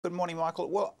Good morning, Michael.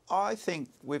 Well, I think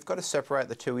we've got to separate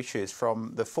the two issues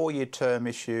from the four-year term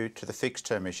issue to the fixed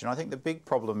term issue. And I think the big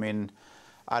problem in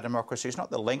our democracy is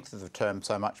not the length of the term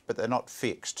so much, but they're not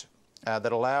fixed.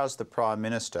 That allows the Prime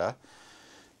Minister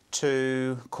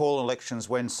to call elections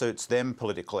when suits them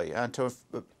politically and to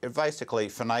basically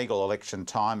finagle election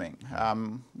timing.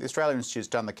 The Australian Institute's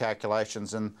done the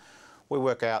calculations and we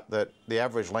work out that the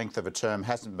average length of a term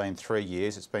hasn't been 3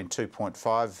 years, it's been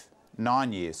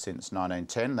 2.59 years since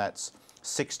 1910. That's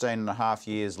 16 and a half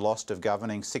years lost of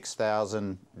governing,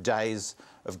 6,000 days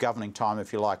of governing time,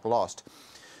 if you like, lost.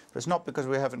 But it's not because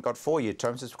we haven't got 4-year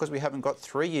terms, it's because we haven't got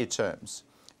 3-year terms.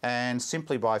 And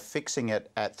simply by fixing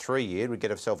it at 3 years, we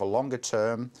get ourselves a longer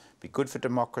term, be good for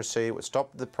democracy, it would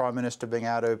stop the Prime Minister being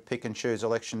able to pick and choose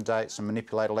election dates and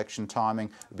manipulate election timing,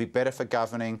 it would be better for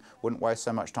governing, wouldn't waste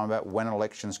so much time about when an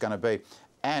election's going to be.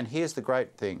 And here's the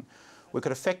great thing, we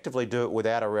could effectively do it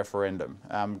without a referendum.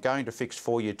 Going to fixed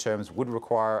 4-year terms would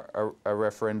require a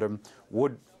referendum,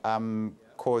 would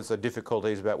cause the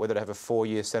difficulties about whether to have a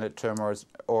 4-year Senate term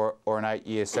or an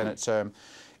 8-year Senate term.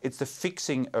 It's the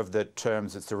fixing of the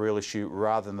terms that's the real issue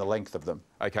rather than the length of them.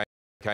 Okay.